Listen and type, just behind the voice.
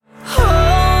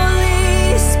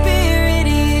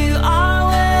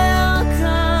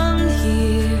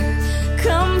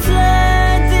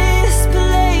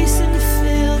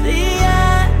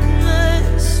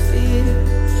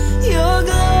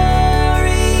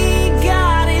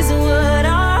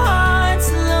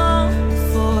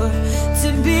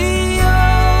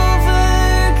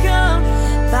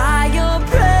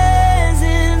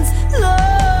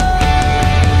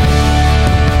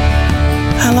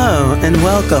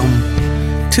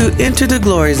Welcome to Enter the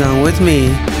Glory Zone with me,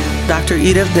 Dr.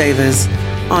 Edith Davis,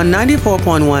 on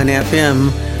 94.1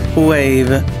 FM,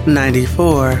 Wave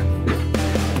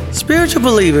 94. Spiritual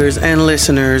believers and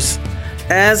listeners,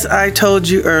 as I told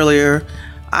you earlier,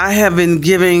 I have been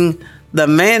giving the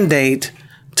mandate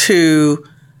to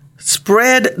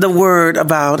spread the word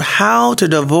about how to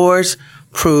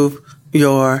divorce-proof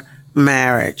your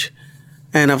marriage.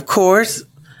 And of course,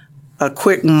 a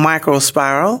quick micro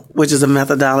spiral, which is a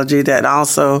methodology that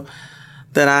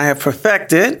I have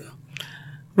perfected.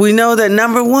 We know that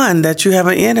number one, that you have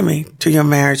an enemy to your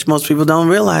marriage. Most people don't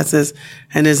realize this,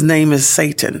 and his name is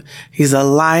Satan. He's a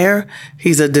liar.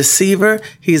 He's a deceiver.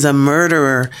 He's a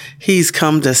murderer. He's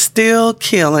come to steal,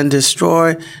 kill, and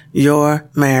destroy your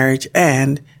marriage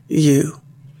and you.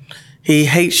 He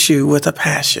hates you with a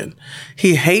passion.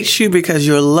 He hates you because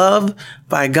you're loved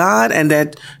by God and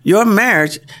that your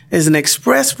marriage is an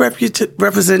express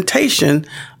representation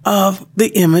of the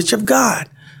image of God,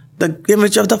 the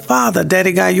image of the Father,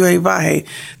 Daddy God Yahweh,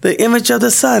 the image of the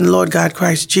Son, Lord God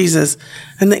Christ Jesus,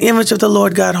 and the image of the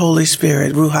Lord God Holy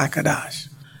Spirit, Ruach HaKodesh.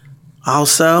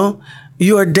 Also,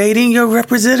 you are dating your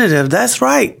representative. That's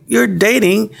right. You're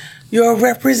dating your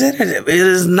representative. It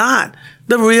is not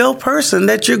the real person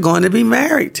that you're going to be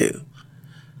married to.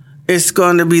 It's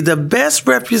going to be the best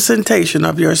representation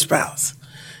of your spouse.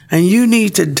 And you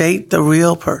need to date the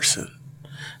real person.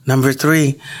 Number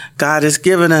 3, God has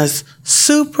given us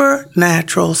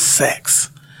supernatural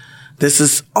sex. This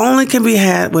is only can be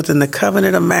had within the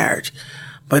covenant of marriage.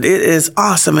 But it is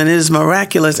awesome and it is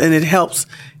miraculous and it helps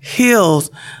heal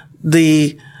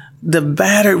the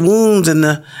battered wounds and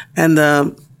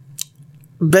the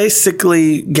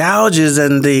basically gouges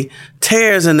and the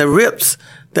tears and the rips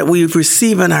that we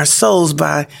receive in our souls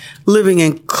by living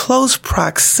in close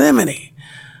proximity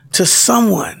to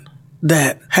someone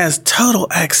that has total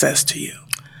access to you.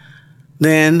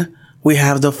 Then we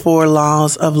have the 4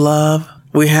 laws of love.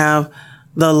 We have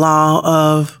the law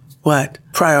of what?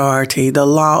 Priority, the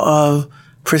law of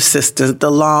persistence, the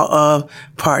law of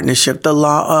partnership, the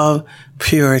law of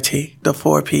purity, the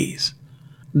 4 P's.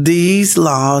 These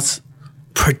laws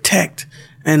protect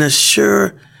and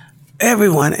assure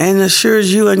everyone and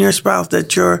assures you and your spouse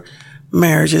that your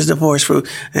marriage is divorce-proof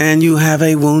and you have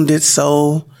a wounded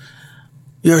soul.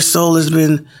 Your soul has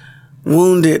been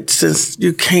wounded since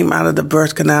you came out of the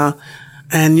birth canal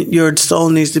and your soul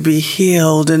needs to be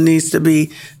healed and needs to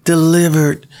be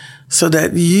delivered so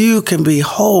that you can be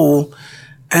whole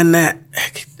and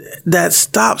that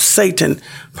stops Satan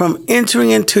from entering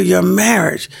into your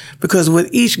marriage because with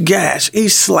each gash,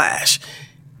 each slash,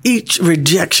 each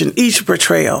rejection, each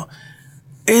betrayal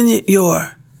in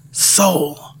your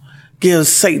soul gives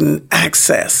Satan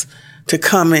access to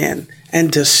come in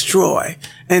and destroy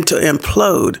and to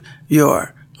implode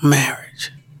your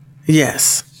marriage.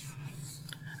 Yes.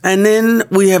 And then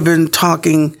we have been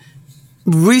talking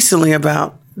recently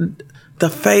about the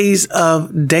phase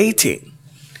of dating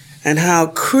and how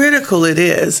critical it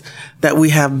is that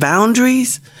we have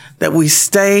boundaries, that we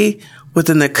stay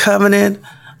within the covenant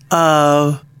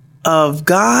of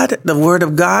God, the word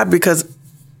of God, because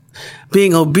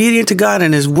being obedient to God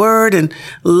and his word and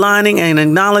lining and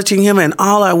acknowledging him in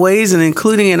all our ways and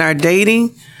including in our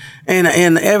dating and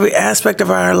in every aspect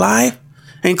of our life,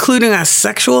 including our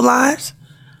sexual lives,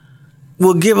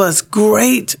 will give us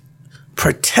great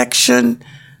protection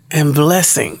and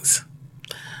blessings.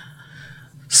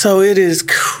 So it is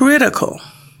critical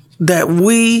that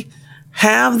we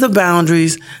have the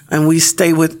boundaries and we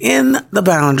stay within the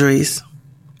boundaries.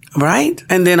 Right?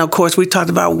 And then, of course, we talked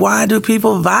about why do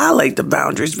people violate the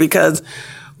boundaries? Because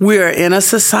we are in a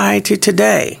society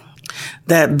today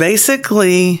that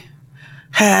basically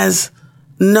has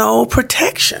no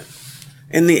protection.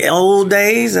 In the old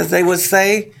days, as they would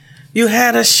say, you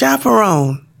had a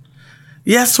chaperone.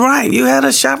 Yes, right. You had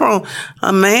a chaperone.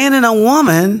 A man and a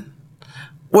woman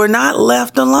were not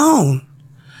left alone.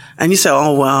 And you say,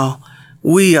 oh, well,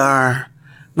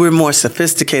 we're more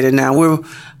sophisticated now.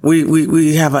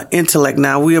 We have an intellect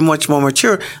now. We are much more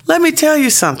mature. Let me tell you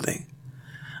something.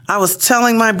 I was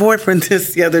telling my boyfriend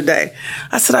this the other day.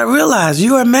 I said, I realize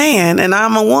you're a man and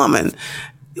I'm a woman.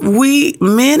 We,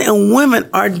 men and women,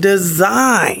 are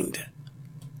designed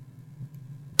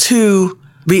to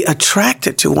be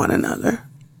attracted to one another.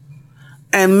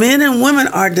 And men and women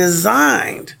are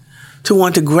designed to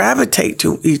want to gravitate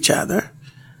to each other.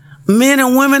 Men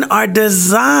and women are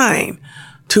designed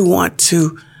to want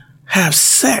to have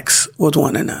sex with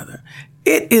one another.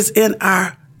 It is in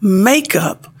our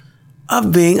makeup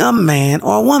of being a man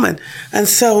or a woman. And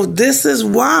so this is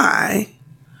why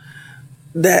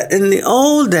that in the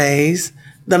old days,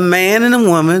 the man and the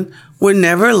woman We're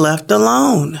never left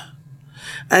alone.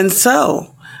 And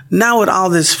so now with all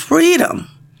this freedom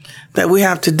that we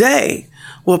have today,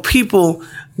 where people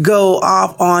go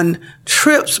off on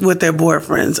trips with their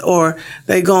boyfriends, or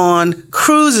they go on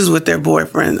cruises with their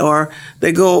boyfriend, or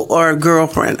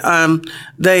girlfriend.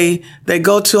 They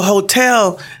go to a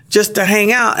hotel just to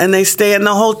hang out, and they stay in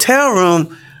the hotel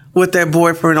room with their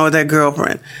boyfriend or their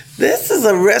girlfriend. This is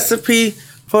a recipe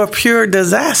for pure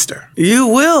disaster. You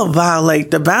will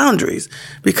violate the boundaries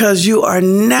because you are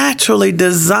naturally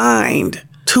designed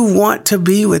to want to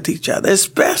be with each other,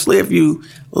 especially if you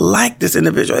like this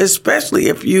individual, especially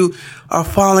if you are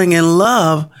falling in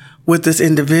love with this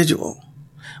individual.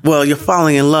 Well, you're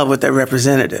falling in love with their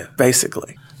representative,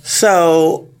 basically.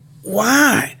 So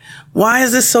why? Why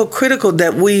is this so critical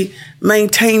that we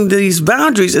maintain these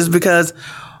boundaries? Is because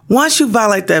once you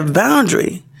violate that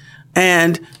boundary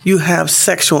and you have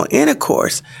sexual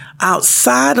intercourse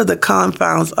outside of the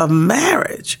confines of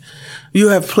marriage, you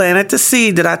have planted the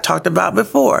seed that I talked about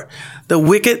before, the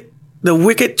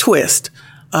wicked twist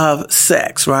of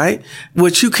sex, right?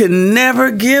 Which you can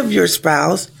never give your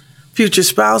future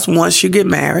spouse, once you get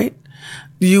married.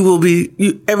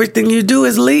 Everything you do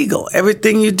is legal.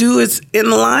 Everything you do is in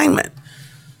alignment.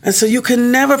 And so you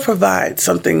can never provide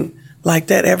something like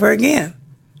that ever again,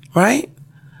 right?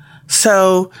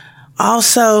 So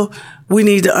also we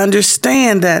need to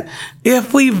understand that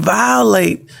if we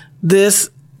violate this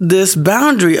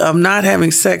boundary of not having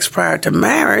sex prior to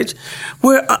marriage,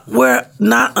 we're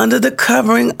not under the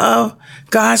covering of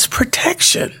God's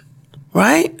protection,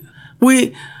 right?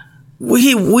 We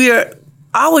are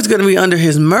always going to be under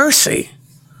His mercy,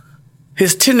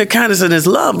 His tender kindness and His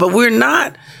love, but we're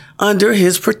not under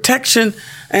His protection,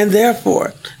 and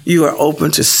therefore you are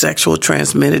open to sexual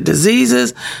transmitted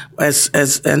diseases,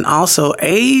 and also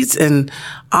AIDS, and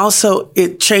also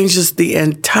it changes the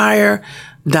entire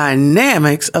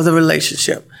dynamics of the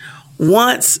relationship.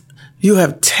 Once you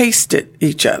have tasted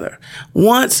each other,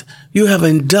 once you have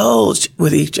indulged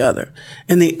with each other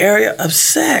in the area of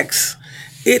sex,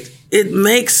 it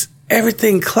makes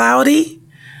everything cloudy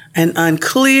and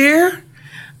unclear,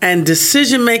 and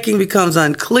decision-making becomes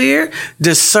unclear.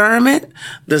 Discernment,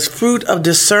 the fruit of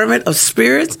discernment of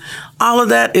spirits, all of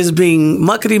that is being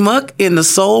muckety-muck in the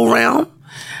soul realm.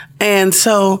 And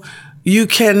so you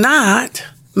cannot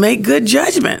make good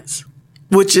judgments,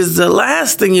 which is the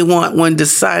last thing you want when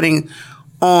deciding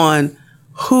on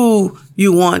who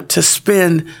you want to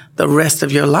spend the rest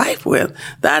of your life with.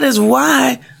 That is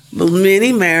why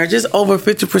many marriages, over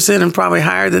 50% and probably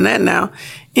higher than that now,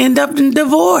 end up in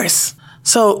divorce.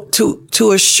 So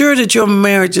to assure that your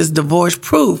marriage is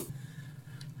divorce-proof,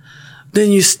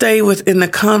 then you stay within the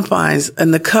confines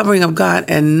and the covering of God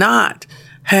and not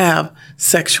have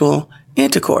sexual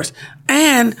intercourse.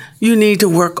 And you need to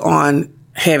work on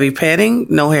heavy petting,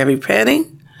 no heavy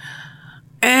petting.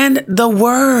 And the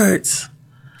words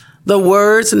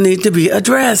need to be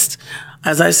addressed.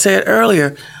 As I said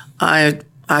earlier, I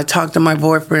talked to my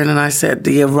boyfriend and I said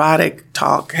the erotic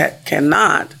talk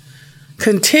cannot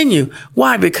continue.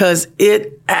 Why? Because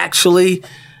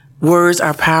words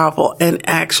are powerful and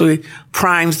actually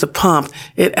primes the pump.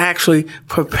 It actually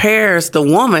prepares the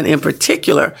woman in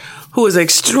particular, who is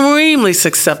extremely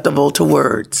susceptible to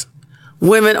words.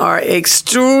 Women are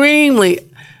extremely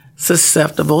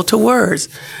susceptible to words.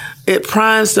 It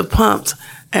primes the pumps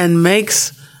and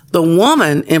makes the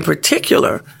woman in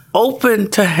particular open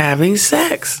to having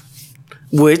sex,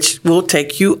 which will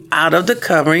take you out of the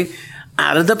covering,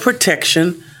 out of the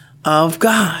protection of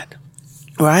God,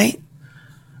 right?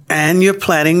 And you're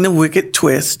planting the wicked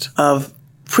twist of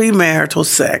premarital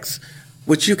sex,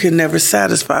 which you can never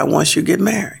satisfy once you get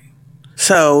married.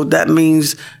 So that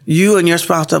means you and your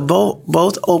spouse are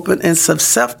both open and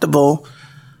susceptible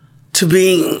to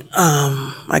being,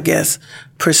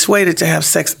 persuaded to have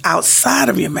sex outside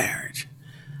of your marriage.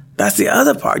 That's the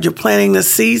other part. You're planting the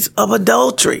seeds of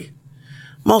adultery.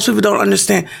 Most people don't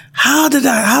understand. How did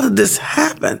this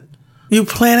happen? You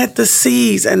planted the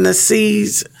seeds and the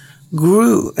seeds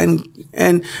grew.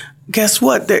 And guess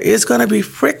what? There is going to be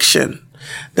friction.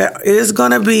 There is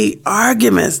going to be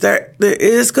arguments. There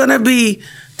is going to be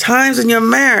times in your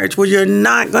marriage where you're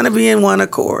not going to be in one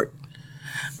accord.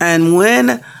 And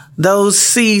when those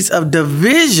seeds of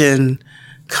division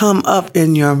come up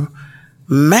in your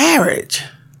marriage,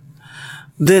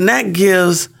 then that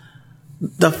gives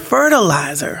the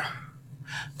fertilizer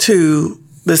to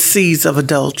the seeds of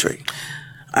adultery.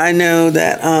 I know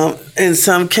that in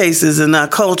some cases in our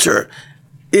culture,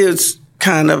 it's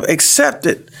kind of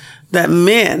accepted that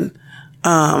men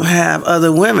have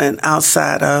other women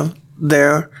outside of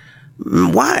their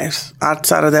wives,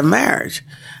 outside of their marriage.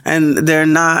 and they're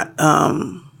not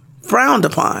frowned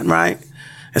upon, right?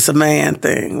 It's a man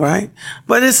thing, right?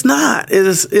 But it's not. It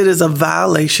is a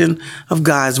violation of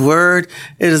God's word.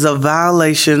 It is a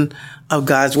violation of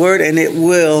God's word, and it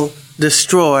will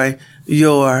destroy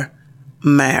your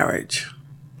marriage.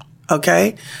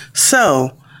 Okay?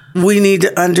 So we need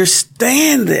to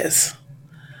understand this.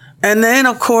 And then,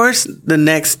 of course, the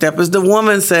next step is the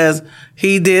woman says,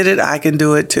 he did it, I can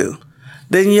do it too.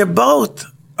 Then you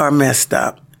both are messed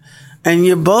up, and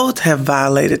you both have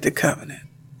violated the covenant,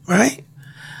 right?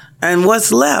 And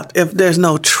what's left if there's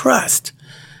no trust,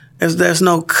 if there's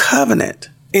no covenant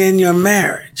in your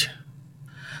marriage?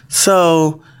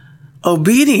 So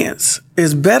obedience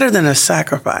is better than a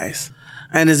sacrifice,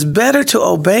 and it's better to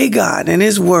obey God and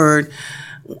his word,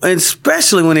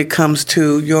 especially when it comes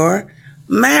to your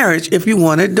marriage if you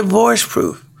want it divorce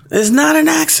proof. It's not an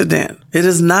accident. It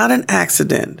is not an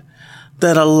accident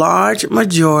that a large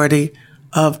majority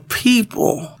of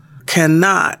people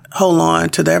cannot hold on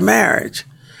to their marriage.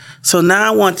 So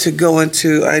now I want to go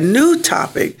into a new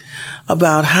topic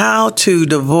about how to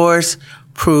divorce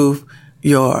proof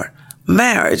your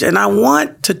marriage. And I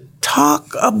want to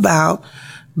talk about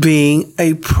being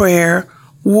a prayer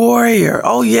warrior.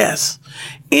 Oh, yes.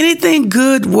 Anything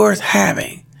good worth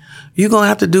having, you're going to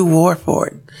have to do war for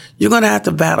it. You're going to have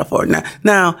to battle for it.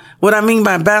 Now, what I mean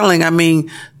by battling, I mean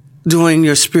doing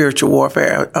your spiritual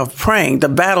warfare of praying. The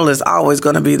battle is always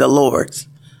going to be the Lord's.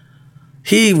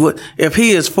 If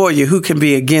he is for you, who can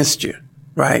be against you,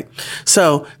 right?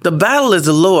 So the battle is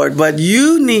the Lord, but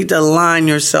you need to line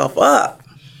yourself up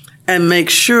and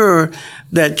make sure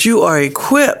that you are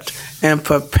equipped and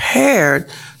prepared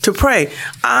to pray.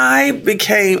 I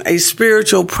became a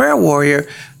spiritual prayer warrior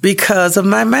because of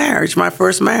my marriage, my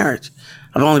first marriage.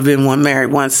 I've only been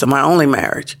married once, so my only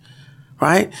marriage,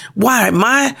 right? Why?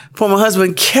 My former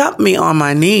husband kept me on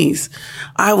my knees.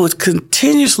 I would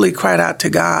continuously cry out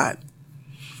to God.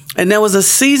 And there was a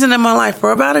season in my life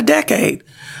for about a decade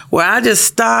where I just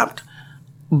stopped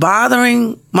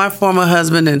bothering my former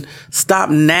husband and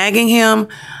stopped nagging him.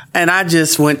 And I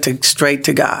just went straight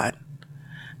to God.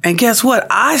 And guess what?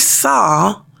 I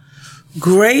saw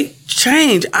great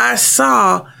change. I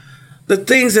saw the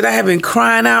things that I have been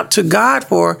crying out to God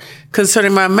for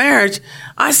concerning my marriage.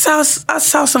 I saw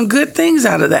some good things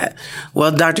out of that.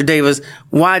 Well, Dr. Davis,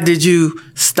 why did you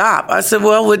stop? I said,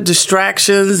 well, with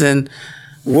distractions and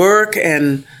work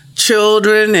and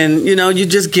children, and you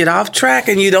just get off track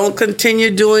and you don't continue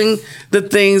doing the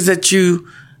things that you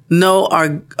know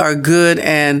are good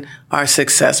and are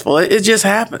successful. It just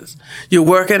happens. You're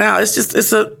working out.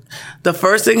 The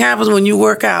first thing happens when you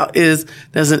work out is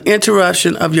there's an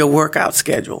interruption of your workout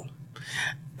schedule.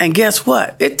 And guess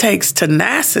what? It takes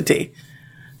tenacity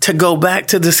to go back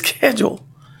to the schedule.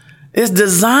 It's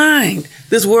designed.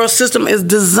 This world system is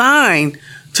designed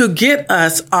to get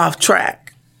us off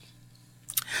track.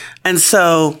 And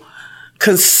so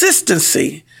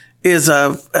consistency is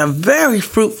a very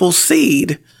fruitful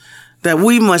seed that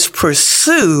we must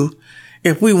pursue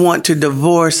if we want to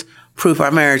divorce-proof our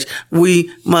marriage.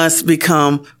 We must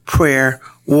become prayer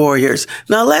warriors.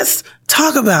 Now let's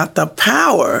talk about the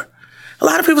power. A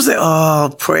lot of people say,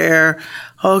 oh, prayer.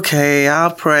 Okay,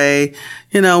 I'll pray.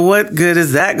 What good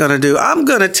is that going to do? I'm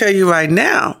going to tell you right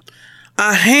now,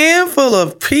 a handful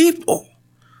of people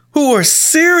who are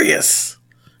serious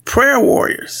prayer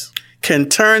warriors can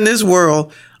turn this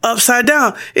world upside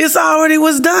down. It already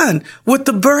was done with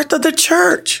the birth of the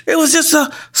church. It was just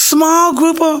a small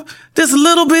group of this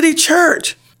little bitty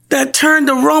church that turned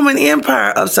the Roman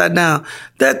Empire upside down,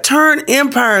 that turned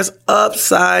empires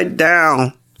upside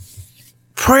down.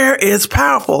 Prayer is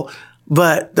powerful,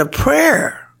 but the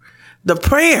prayer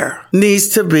needs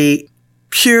to be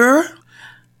pure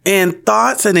in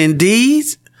thoughts and in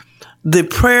deeds. The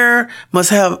prayer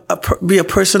must be a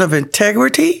person of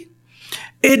integrity.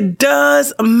 It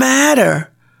does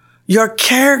matter. Your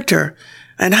character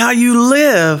and how you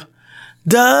live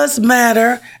does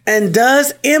matter and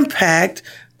does impact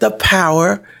the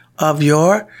power of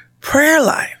your prayer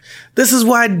life. This is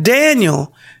why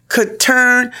Daniel could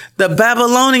turn the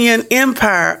Babylonian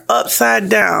Empire upside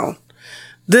down.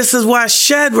 This is why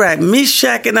Shadrach,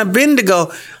 Meshach, and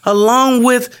Abednego, along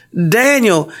with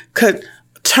Daniel, could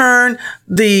turn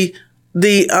the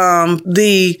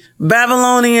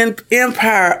Babylonian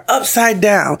Empire upside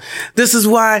down. This is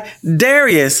why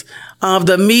Darius of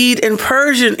the Mede and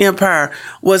Persian Empire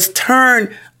was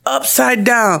turned upside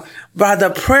down by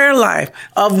the prayer life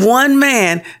of one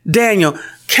man, Daniel,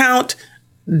 Count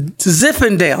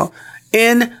Zinfandel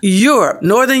in Europe,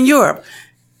 Northern Europe.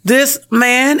 This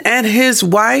man and his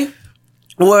wife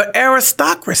were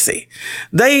aristocracy.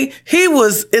 He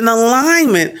was in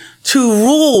alignment to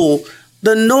rule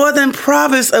the northern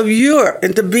province of Europe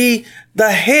and to be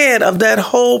the head of that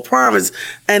whole province.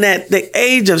 And at the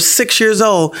age of 6 years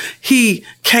old, he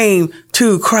came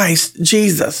to Christ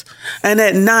Jesus. And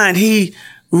at 9, he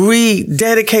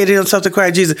rededicated himself to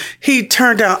Christ Jesus. He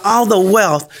turned down all the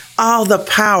wealth, all the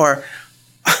power.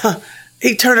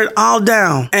 He turned it all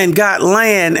down and got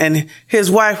land, and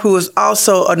his wife, who was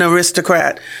also an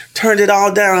aristocrat, turned it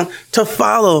all down to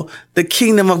follow the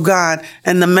kingdom of God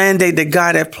and the mandate that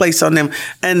God had placed on them.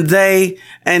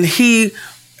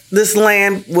 This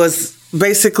land was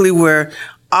basically where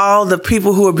all the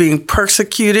people who were being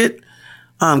persecuted,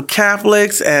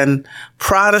 Catholics and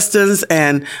Protestants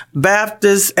and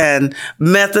Baptists and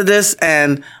Methodists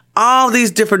and all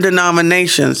these different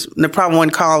denominations. They probably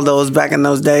weren't called those back in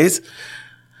those days.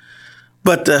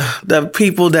 But the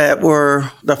people that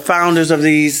were the founders of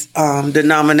these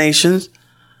denominations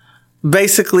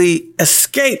basically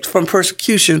escaped from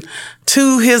persecution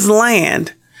to his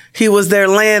land. He was their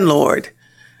landlord.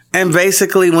 And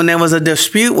basically, when there was a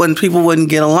dispute, when people wouldn't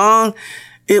get along,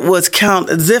 it was Count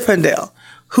Zinfandel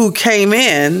who came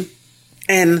in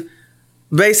and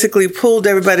basically pulled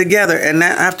everybody together. And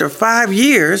that after 5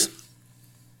 years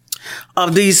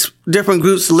of these different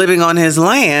groups living on his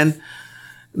land,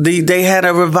 they had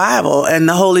a revival, and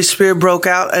the Holy Spirit broke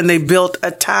out, and they built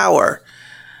a tower.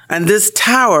 And this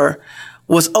tower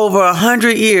was over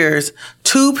 100 years.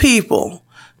 Two people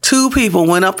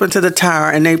went up into the tower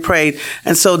and they prayed.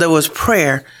 And so there was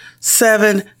prayer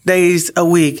 7 days a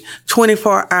week,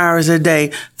 24 hours a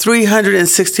day,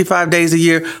 365 days a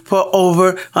year for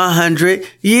over 100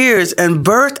 years. And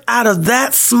birthed out of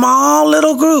that small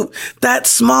little group, that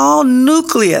small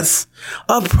nucleus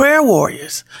of prayer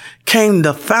warriors, came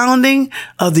the founding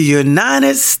of the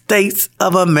United States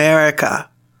of America.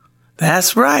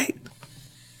 That's right.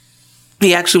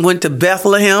 He actually went to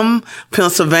Bethlehem,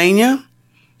 Pennsylvania,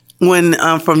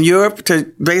 from Europe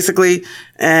to basically,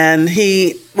 and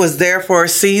he was there for a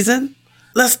season.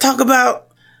 Let's talk about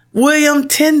William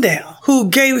Tyndale, who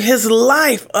gave his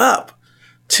life up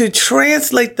to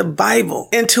translate the Bible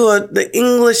into the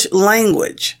English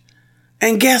language.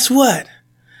 And guess what?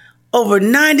 Over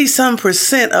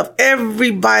 90% of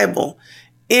every Bible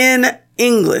in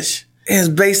English is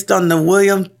based on the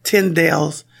William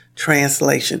Tyndale's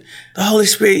translation. The Holy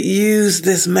Spirit used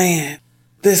this man,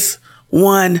 this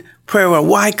one prayer warrior,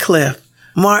 Wycliffe,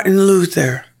 Martin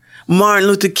Luther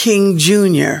King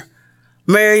Jr.,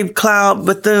 Mary Cloud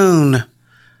Bethune,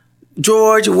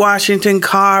 George Washington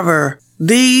Carver.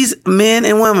 These men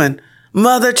and women,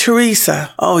 Mother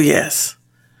Teresa. Oh, yes.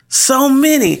 So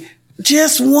many.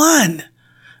 Just one.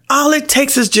 All it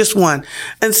takes is just one.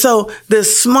 And so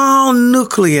this small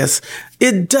nucleus,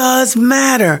 it does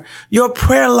matter. Your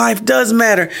prayer life does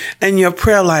matter. And your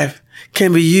prayer life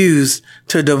can be used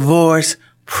to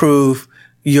divorce-proof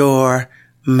your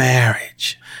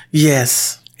marriage.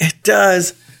 Yes, it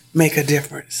does make a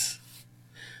difference.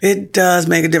 It does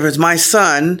make a difference. My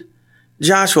son,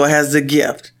 Joshua, has the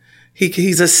gift.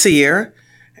 He's a seer,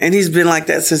 and he's been like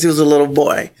that since he was a little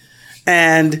boy.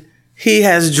 And he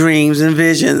has dreams and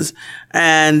visions,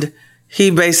 and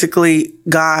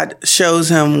God shows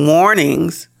him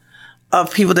warnings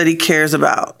of people that he cares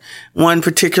about. One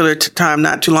particular time,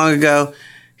 not too long ago,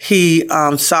 he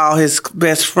saw his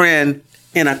best friend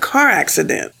in a car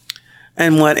accident.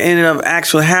 And what ended up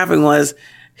actually happening was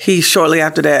he shortly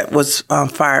after that was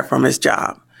fired from his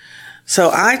job.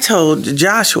 So I told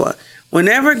Joshua,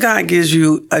 whenever God gives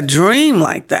you a dream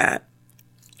like that,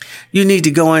 you need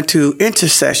to go into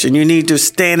intercession. You need to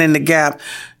stand in the gap.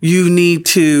 You need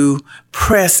to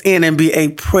press in and be a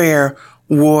prayer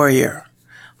warrior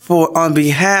on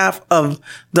behalf of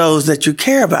those that you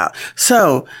care about.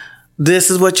 So this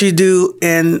is what you do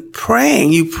in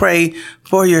praying. You pray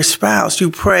for your spouse. You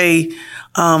pray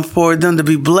for them to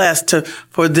be blessed,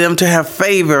 for them to have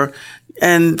favor,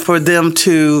 and for them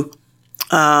to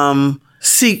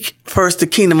seek first the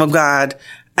kingdom of God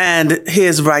and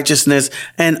his righteousness,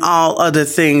 and all other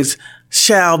things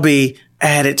shall be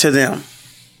added to them.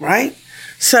 Right?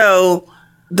 So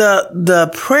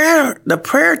the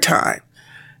prayer time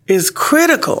is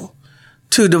critical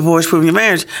to divorce-proof your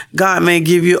marriage. God may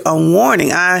give you a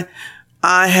warning. I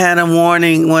had a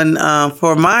warning when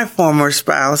for my former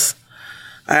spouse,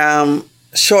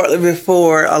 shortly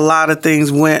before a lot of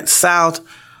things went south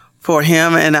for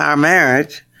him and our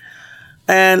marriage.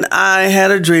 And I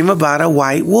had a dream about a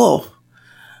white wolf.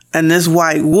 And this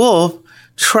white wolf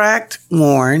tracked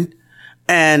Warren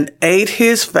and ate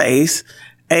his face,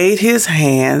 ate his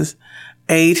hands,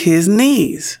 ate his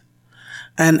knees.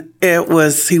 And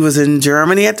he was in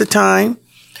Germany at the time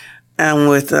and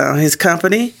with his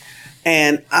company.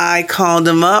 And I called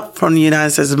him up from the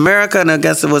United States of America. And I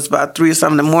guess it was about 3 or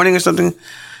something in the morning or something,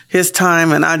 his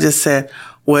time. And I just said,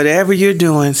 whatever you're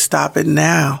doing, stop it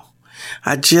now.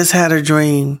 I just had a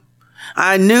dream.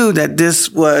 I knew that this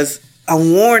was a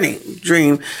warning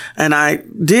dream. And I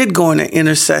did go into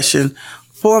intercession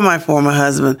for my former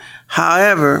husband.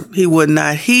 However, he would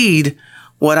not heed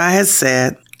what I had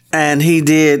said. And he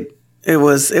did. It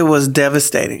was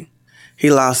devastating.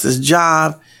 He lost his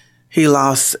job. He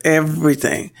lost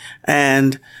everything.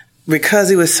 And because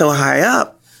he was so high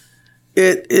up,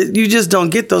 you just don't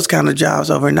get those kind of jobs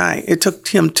overnight. It took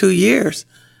him 2 years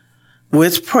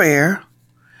with prayer,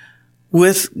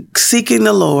 with seeking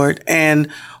the Lord.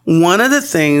 And one of the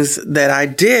things that I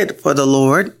did for the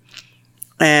Lord,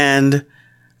 and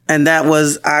that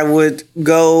was I would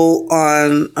go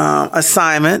on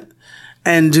assignment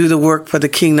and do the work for the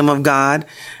kingdom of God.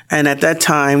 And at that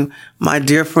time, my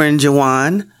dear friend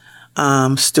Jawan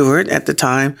Stewart at the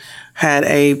time had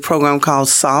a program called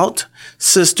SALT,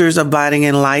 Sisters Abiding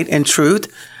in Light and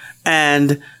Truth.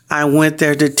 And I went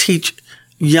there to teach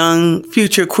young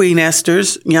future Queen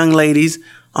Esthers, young ladies,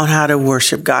 on how to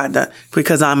worship God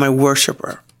because I'm a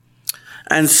worshiper.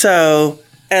 And so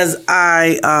as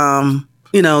I,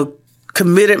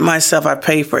 committed myself, I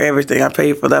paid for everything. I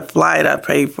paid for that flight. I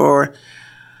paid for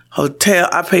hotel.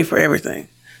 I paid for everything.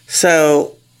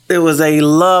 So it was a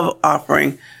love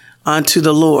offering unto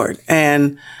the Lord.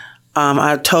 And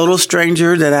a total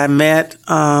stranger that I met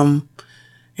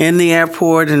in the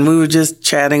airport, and we were just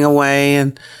chatting away,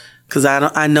 and because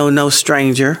I know no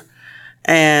stranger.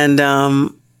 And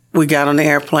we got on the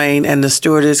airplane, and the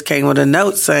stewardess came with a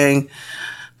note saying,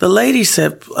 the lady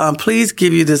said, please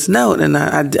give you this note. And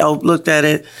I looked at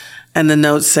it, and the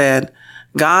note said,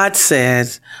 God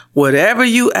says, whatever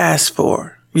you ask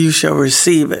for, you shall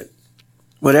receive it,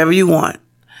 whatever you want.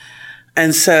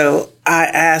 And so I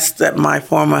asked that my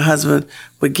former husband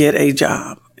would get a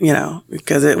job,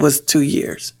 because it was 2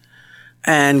 years.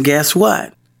 And guess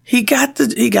what? He got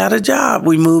a job.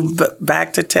 We moved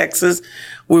back to Texas.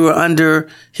 He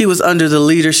was under the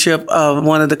leadership of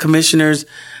one of the commissioners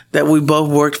that we both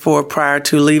worked for prior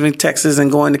to leaving Texas and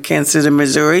going to Kansas City,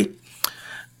 Missouri.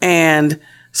 And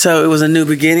so it was a new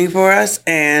beginning for us.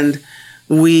 And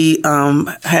we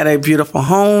had a beautiful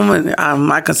home, and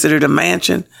I considered a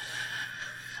mansion.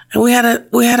 And we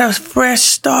had a fresh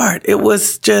start. It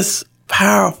was just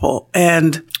powerful.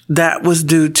 And that was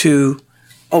due to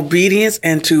obedience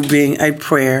and to being a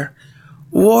prayer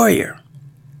warrior.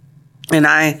 And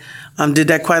I did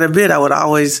that quite a bit. I would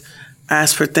always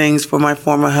ask for things for my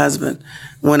former husband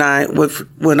when I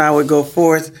would go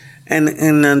forth, and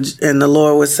the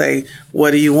Lord would say,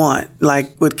 "What do you want?"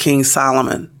 Like with King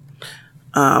Solomon,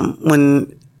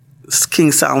 when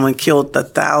King Solomon killed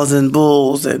 1,000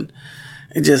 bulls, and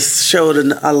it just showed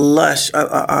a lush,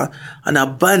 an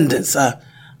abundance, a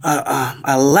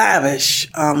lavish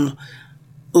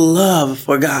love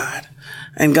for God.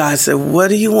 And God said, "What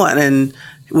do you want?" And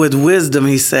with wisdom,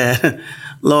 he said,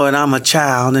 "Lord, I'm a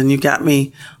child, and you got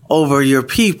me over your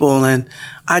people, and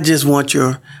I just want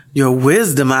your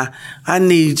wisdom. I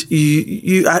need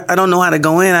you. I don't know how to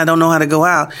go in. I don't know how to go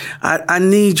out. I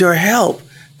need your help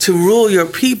to rule your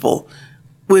people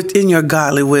within your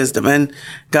godly wisdom." And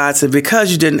God said,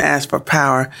 because you didn't ask for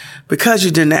power, because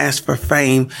you didn't ask for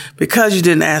fame, because you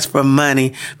didn't ask for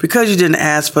money, because you didn't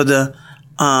ask for the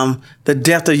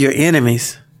death of your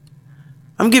enemies,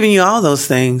 I'm giving you all those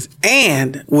things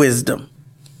and wisdom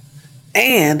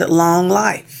and long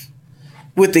life,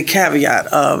 with the caveat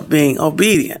of being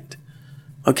obedient.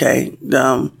 Okay.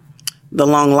 The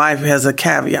long life has a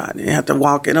caveat. You have to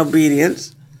walk in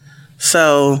obedience.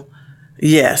 So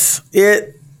yes,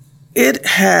 it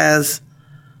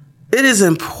is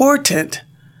important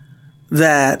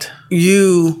that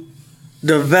you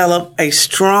develop a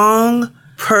strong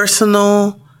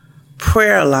personal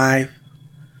prayer life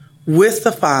with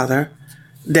the Father,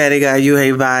 Daddy God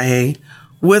Yuhei Vahe,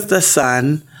 with the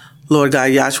Son, Lord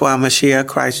God Yahshua Mashiach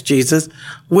Christ Jesus,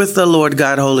 with the Lord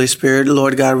God Holy Spirit,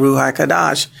 Lord God Ruach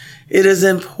HaKodesh. It is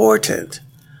important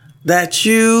that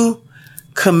you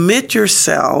commit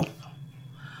yourself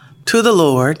to the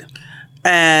Lord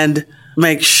and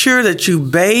make sure that you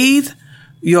bathe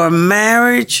your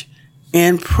marriage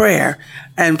in prayer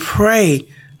and pray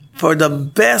for the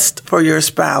best for your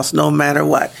spouse, no matter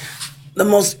what. The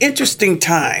most interesting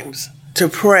times to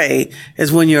pray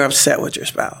is when you're upset with your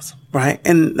spouse, right?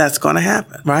 And that's going to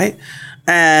happen, right?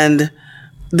 And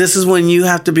this is when you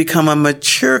have to become a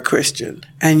mature Christian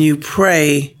and you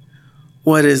pray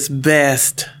what is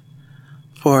best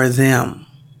for them.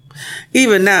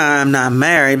 Even now, I'm not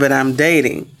married, but I'm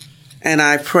dating. And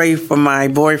I pray for my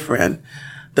boyfriend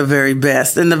the very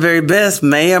best. And the very best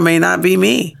may or may not be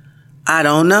me. I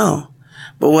don't know.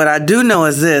 But what I do know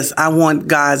is this. I want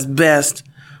God's best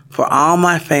for all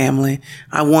my family.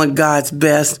 I want God's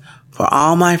best for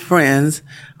all my friends.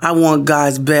 I want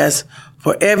God's best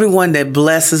for everyone that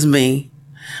blesses me.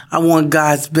 I want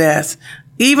God's best,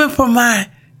 even for my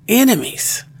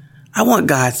enemies. I want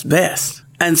God's best.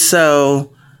 And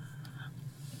so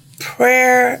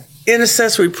prayer,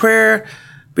 intercessory prayer,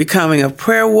 becoming a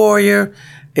prayer warrior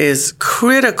is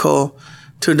critical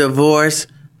to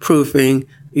divorce-proofing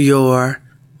your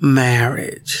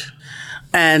marriage.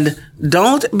 And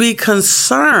don't be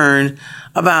concerned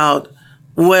about,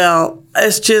 well,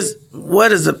 it's just,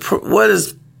 what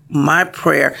is my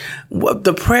prayer?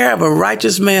 The prayer of a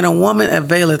righteous man or woman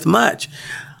availeth much.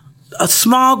 A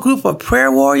small group of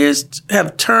prayer warriors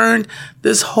have turned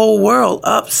this whole world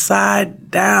upside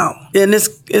down. And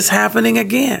it's happening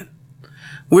again.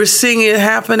 We're seeing it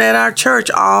happen at our church,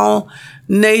 All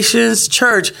Nations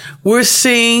Church. We're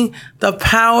seeing the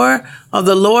power of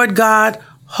the Lord God,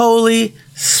 Holy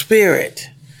Spirit.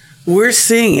 We're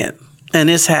seeing it, and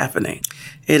it's happening.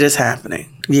 It is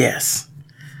happening. Yes.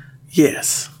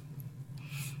 Yes.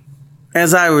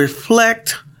 As I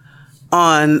reflect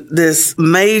on this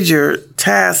major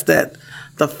task that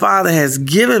the Father has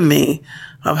given me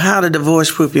of how to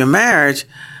divorce-proof your marriage,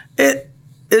 it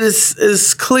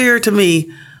is clear to me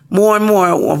more and more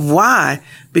of why,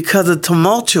 because of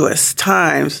tumultuous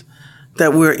times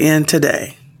that we're in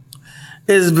today.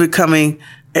 It is becoming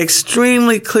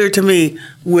extremely clear to me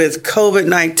with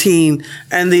COVID-19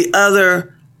 and the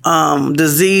other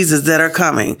diseases that are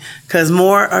coming, because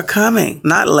more are coming,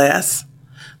 not less.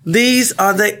 These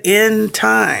are the end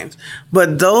times.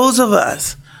 But those of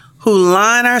us who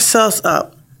line ourselves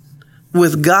up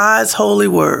with God's holy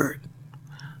word,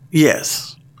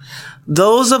 yes,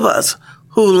 those of us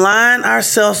who line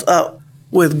ourselves up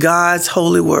with God's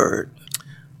holy word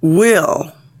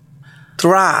will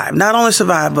thrive, not only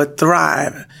survive, but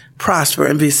thrive, prosper,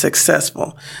 and be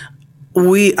successful.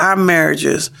 Our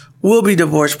marriages will be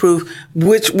divorce proof,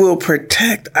 which will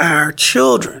protect our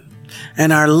children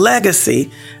and our legacy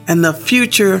and the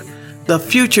future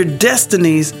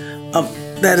destinies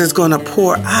that is going to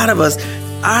pour out of us.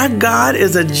 Our God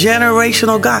is a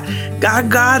generational God. Our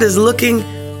God is looking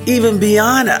even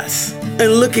beyond us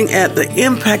and looking at the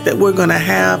impact that we're going to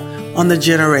have on the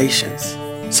generations.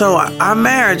 So our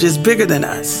marriage is bigger than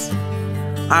us.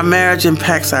 Our marriage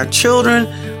impacts our children,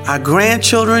 our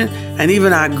grandchildren, and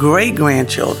even our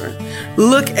great-grandchildren.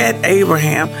 Look at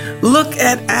Abraham. Look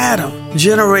at Adam.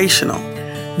 Generational.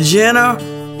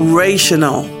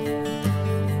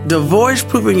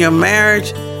 Divorce-proofing your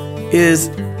marriage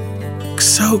is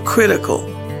so critical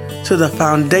to the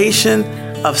foundation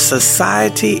of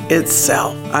society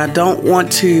itself. I don't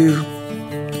want to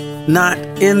not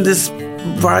end this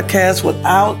broadcast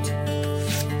without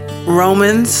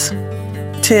Romans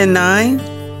 10:9.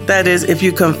 That is, if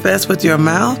you confess with your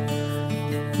mouth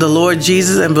the Lord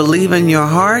Jesus and believe in your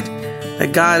heart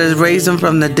that God has raised him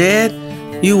from the dead,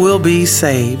 you will be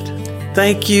saved.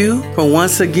 Thank you for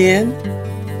once again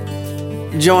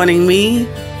joining me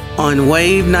on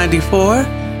Wave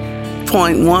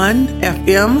 94.1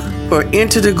 FM for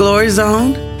Into the Glory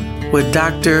Zone with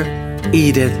Dr.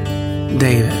 Edith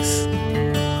Davis.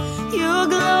 Your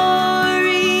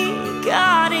glory,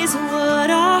 God, is what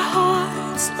our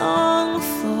hearts long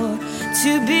for,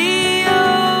 to be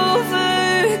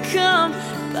overcome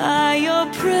by your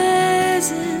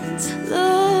presence.